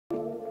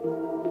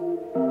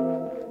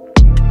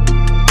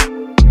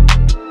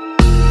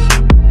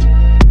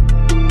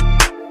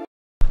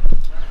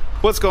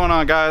What's going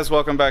on, guys?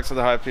 Welcome back to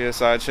the High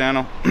PSI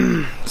channel.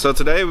 So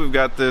today we've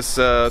got this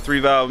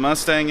 3-valve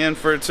Mustang in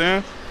for a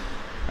tune.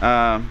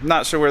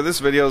 Not sure where this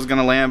video is going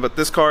to land, but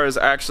this car has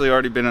actually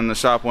already been in the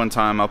shop one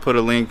time. I'll put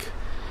a link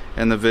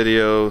in the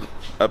video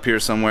up here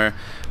somewhere.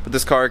 But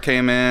this car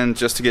came in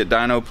just to get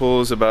dyno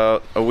pulls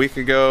about a week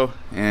ago,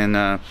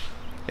 and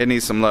it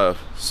needs some love.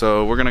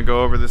 So we're going to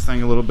go over this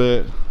thing a little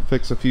bit,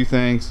 fix a few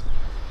things,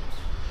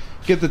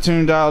 get the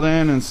tune dialed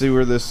in, and see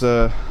where this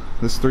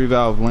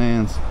 3-valve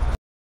lands.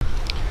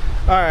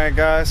 Alright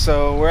guys,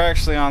 so we're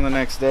actually on the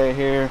next day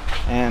here,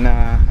 and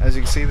as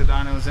you can see, the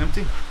dyno is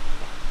empty,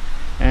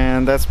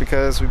 and that's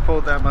because we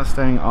pulled that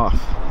Mustang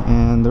off.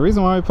 And the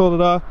reason why we pulled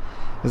it off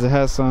is it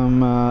has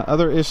some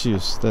other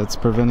issues that's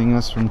preventing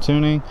us from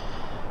tuning.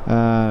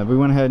 We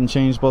went ahead and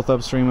changed both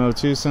upstream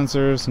O2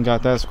 sensors and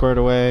got that squared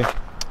away,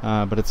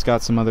 but it's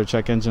got some other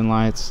check engine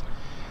lights.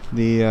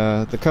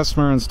 The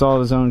customer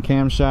installed his own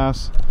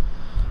camshafts,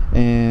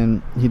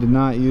 and he did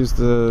not use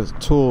the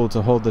tool to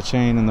hold the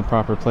chain in the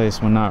proper place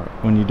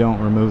when you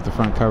don't remove the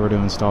front cover to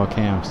install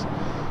cams.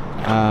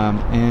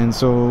 And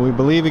so we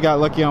believe he got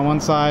lucky on one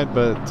side,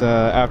 but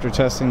after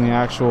testing the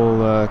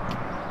actual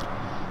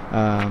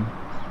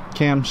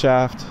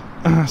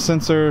camshaft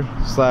sensor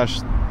slash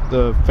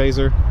the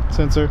phaser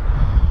sensor,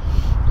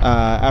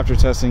 after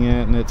testing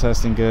it and it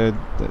testing good,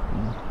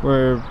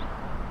 we're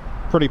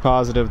pretty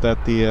positive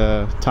that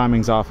the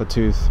timing's off a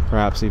tooth,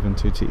 perhaps even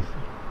 2 teeth.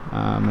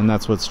 And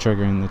that's what's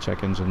triggering the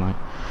check engine light.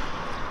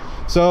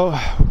 So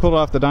we pulled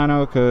off the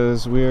dyno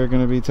because we're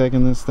going to be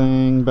taking this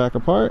thing back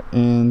apart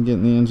and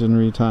getting the engine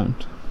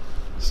retimed.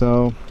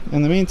 So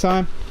in the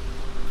meantime,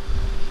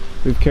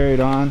 we've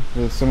carried on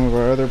with some of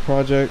our other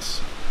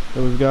projects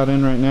that we've got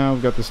in right now.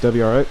 We've got this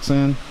WRX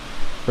in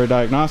for a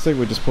diagnostic.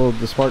 We just pulled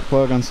the spark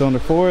plug on cylinder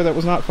 4 that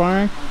was not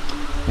firing,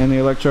 and the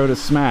electrode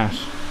is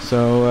smashed.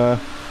 So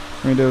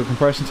we're going to do a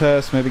compression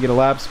test, maybe get a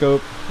lab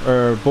scope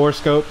or bore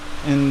scope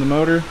in the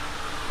motor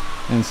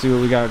and see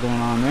what we got going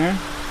on there.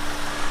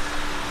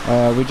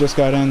 We just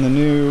got in the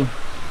new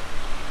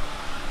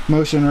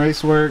Motion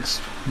Raceworks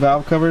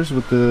valve covers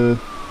with the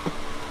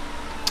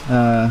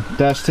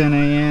dash 10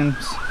 ANs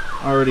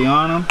already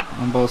on them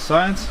on both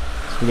sides.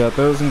 So we got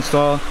those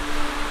installed.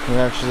 We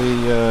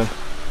actually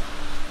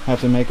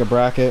have to make a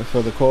bracket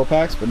for the coil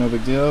packs, but no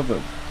big deal.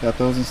 But got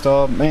those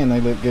installed. Man,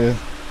 they look good.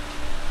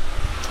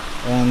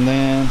 And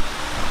then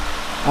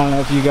I don't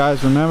know if you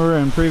guys remember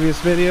in previous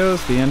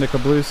videos the Indica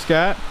Blue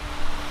Scat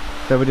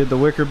that we did the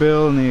wicker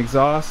bill and the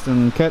exhaust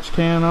and catch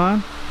can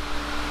on,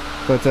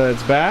 but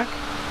it's back,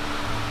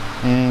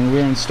 and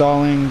we're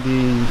installing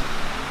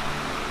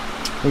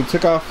we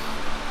took off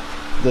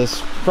this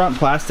front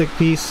plastic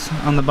piece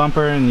on the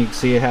bumper, and you can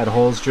see it had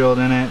holes drilled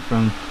in it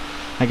from,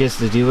 I guess,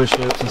 the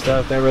dealerships and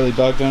stuff. That really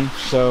bugged them,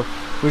 so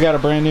we got a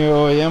brand new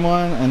OEM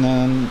one, and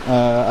then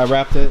I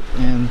wrapped it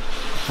in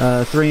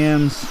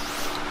 3M's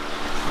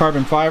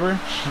carbon fiber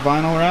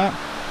vinyl wrap.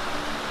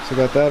 So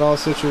got that all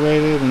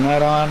situated and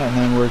that on, and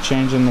then we're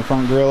changing the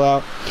front grille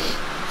out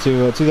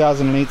to a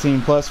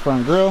 2018 plus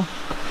front grille,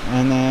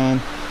 and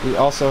then we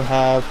also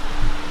have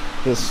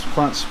this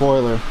front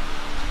spoiler,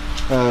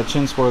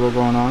 chin spoiler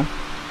going on.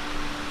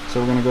 So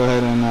we're going to go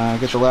ahead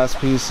and get the last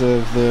piece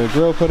of the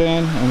grille put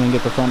in, and then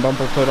get the front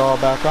bumper put all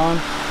back on,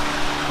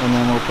 and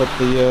then we'll put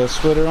the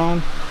splitter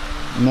on,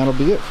 and that'll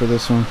be it for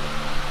this one.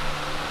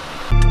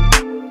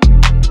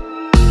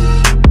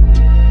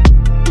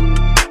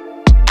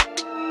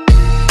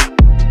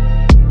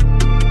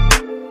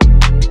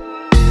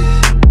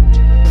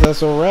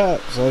 That's a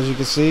wrap. So as you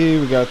can see,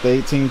 we got the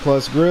 18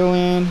 plus grill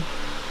in,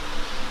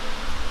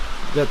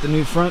 got the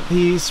new front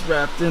piece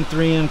wrapped in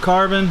 3M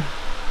carbon,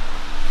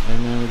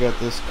 and then we got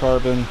this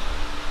carbon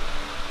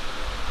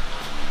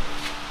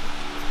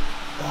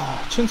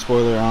chin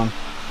spoiler on.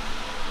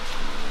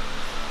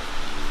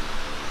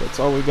 That's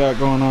all we got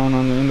going on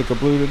the Indica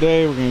Blue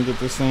today. We're gonna get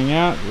this thing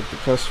out, get the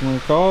customer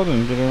called,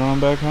 and get it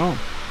on back home.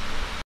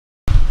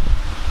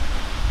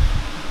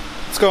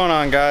 What's going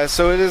on, guys?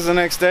 So it is the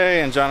next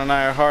day, and John and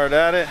I are hard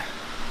at it.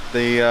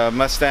 The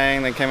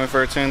Mustang that came in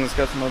for a tune that's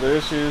got some other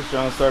issues.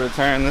 John started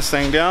tearing this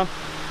thing down.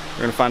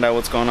 We're gonna find out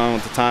what's going on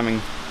with the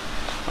timing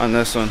on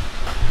this one.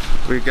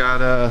 We got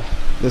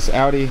this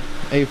Audi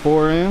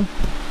A4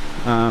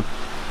 in.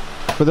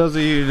 For those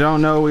of you who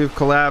don't know, we've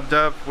collabed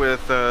up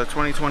with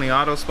 2020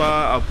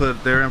 Autospa. I'll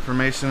put their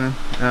information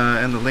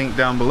in the link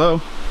down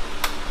below.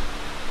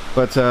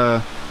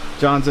 But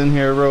John's in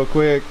here real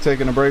quick,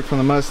 taking a break from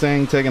the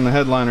Mustang, taking the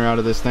headliner out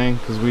of this thing,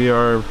 because we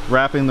are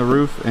wrapping the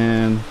roof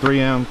in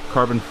 3M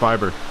carbon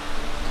fiber.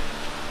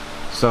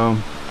 So,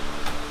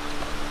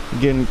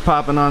 getting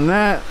popping on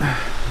that.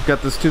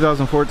 Got this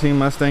 2014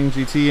 Mustang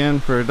GT in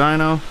for a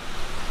dyno,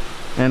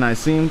 and I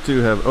seem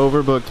to have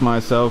overbooked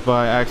myself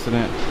by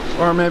accident,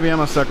 or maybe I'm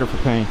a sucker for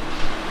pain.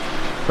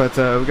 But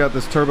we got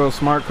this turbo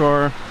smart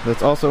car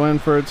that's also in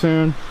for a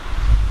tune.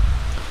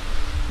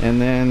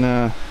 And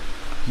then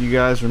you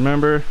guys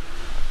remember,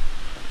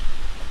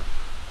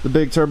 the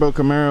big turbo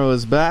Camaro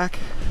is back.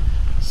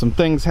 Some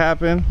things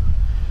happened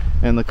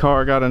and the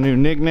car got a new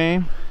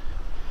nickname.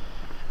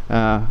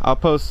 I'll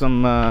post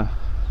some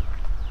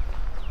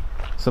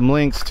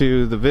links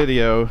to the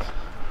video,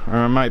 or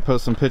I might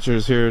post some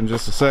pictures here in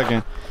just a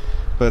second.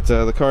 But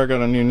the car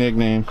got a new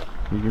nickname.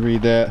 You can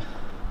read that.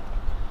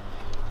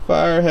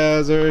 Fire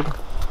hazard.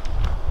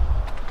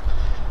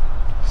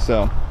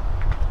 So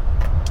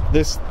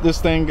this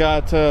thing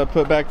got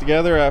put back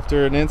together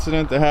after an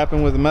incident that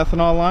happened with the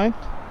methanol line,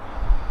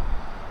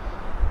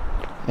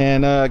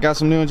 and got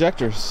some new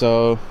injectors.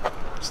 So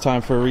it's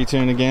time for a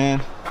retune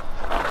again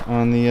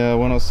on the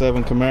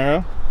 107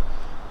 Camaro.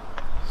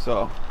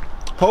 So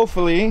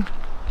hopefully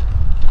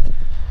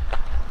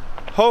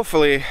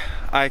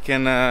I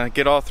can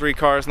get all 3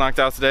 cars knocked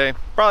out today.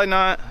 Probably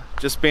not,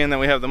 just being that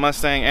we have the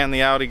Mustang and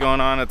the Audi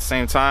going on at the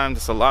same time.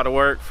 It's a lot of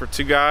work for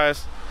 2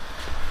 guys,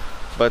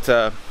 but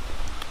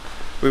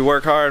we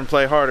work hard and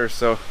play harder,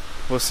 so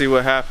we'll see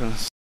what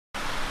happens.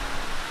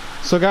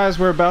 So guys,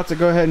 we're about to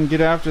go ahead and get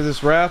after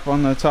this wrap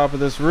on the top of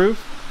this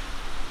roof.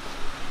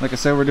 Like I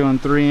said, we're doing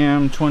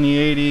 3M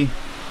 2080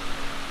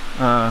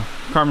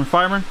 carbon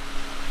fiber.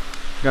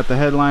 Got the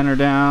headliner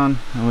down,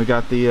 and we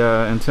got the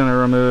antenna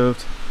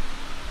removed.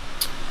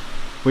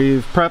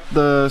 We've prepped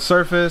the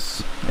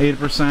surface,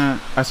 80%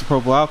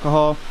 isopropyl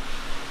alcohol.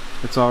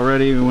 It's all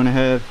ready. We went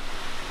ahead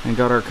and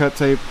got our cut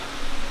tape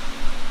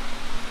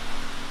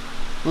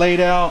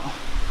laid out.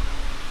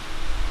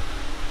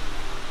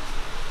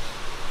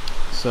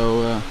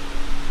 So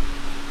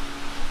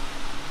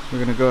we're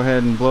gonna go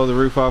ahead and blow the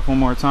roof off one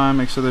more time,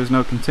 make sure there's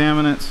no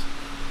contaminants,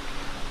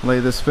 lay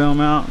this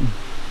film out, and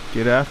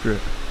get after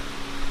it.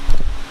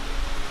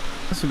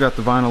 So we got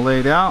the vinyl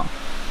laid out.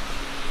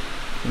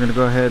 We're gonna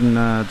go ahead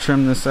and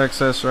trim this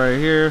excess right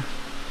here,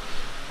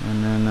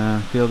 and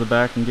then peel the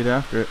back and get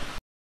after it.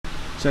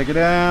 Check it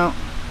out.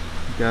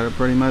 Got it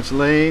pretty much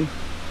laid.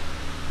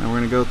 Now we're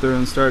gonna go through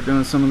and start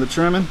doing some of the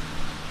trimming.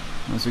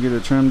 Once we get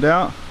it trimmed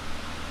out,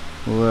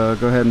 we'll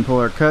go ahead and pull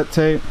our cut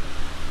tape,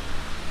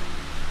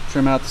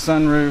 trim out the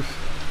sunroof,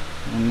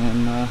 and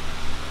then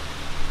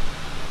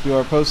do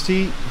our post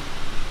heat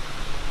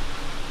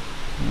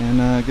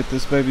and get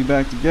this baby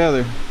back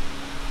together.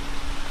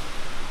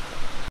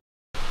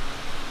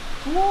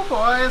 Oh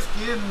boy, it's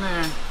getting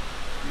there.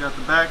 We got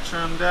the back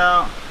trimmed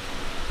out,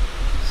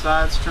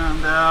 sides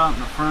trimmed out,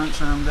 and the front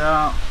trimmed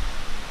out.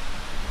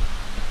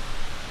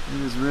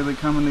 It is really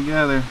coming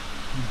together.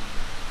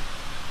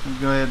 We'll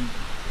go ahead and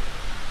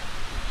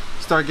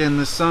start getting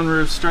this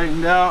sunroof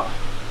straightened out.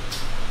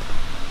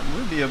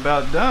 We'll be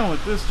about done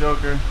with this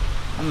joker.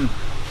 The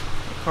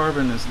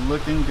carbon is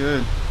looking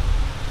good.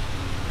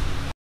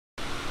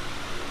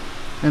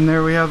 And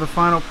there we have the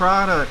final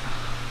product.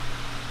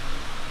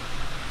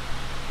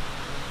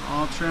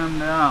 All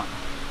trimmed out.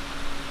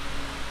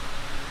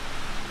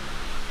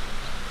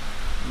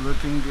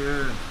 Looking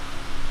good.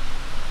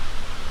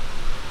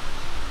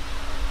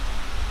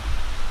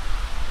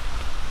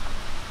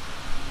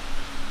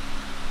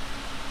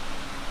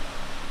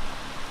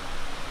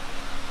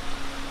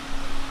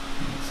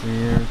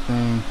 See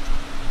everything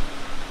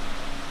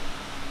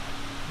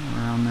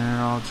around there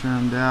all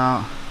trimmed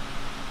out,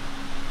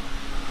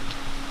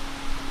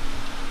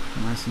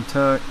 nice and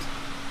tucked.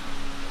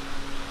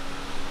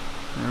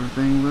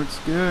 Everything looks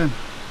good.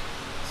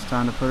 It's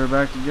time to put her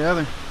back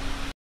together.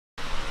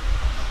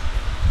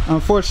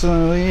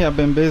 Unfortunately, I've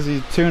been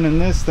busy tuning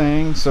this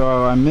thing,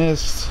 so I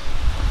missed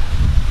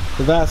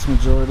the vast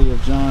majority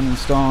of John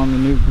installing the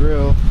new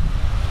grill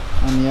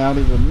on the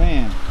Audi, but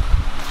man,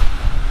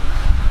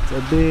 a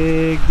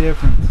big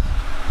difference.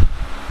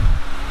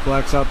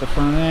 Blacks out the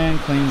front end,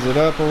 cleans it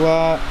up a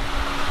lot.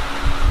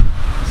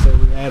 So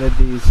we added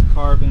these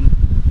carbon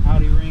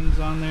Audi rings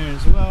on there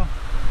as well.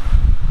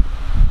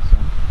 So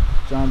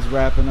John's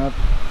wrapping up,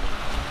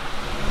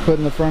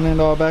 putting the front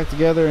end all back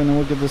together, and then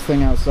we'll get this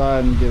thing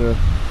outside and get a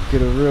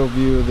real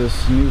view of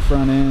this new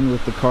front end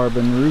with the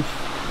carbon roof.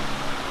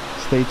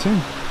 Stay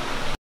tuned.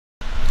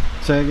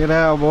 Check it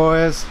out,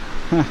 boys.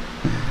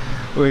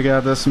 We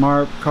got the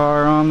smart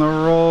car on the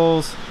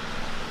rolls.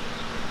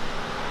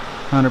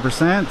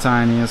 100%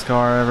 tiniest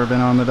car ever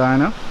been on the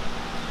dyno,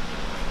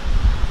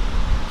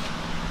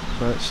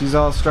 but she's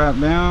all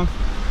strapped down.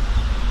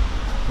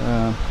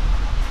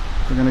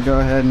 We're gonna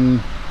go ahead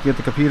and get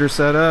the computer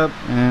set up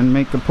and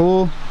make the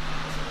pool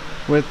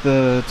with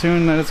the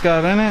tune that it's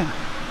got in it,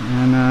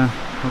 and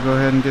we'll go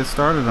ahead and get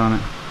started on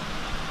it.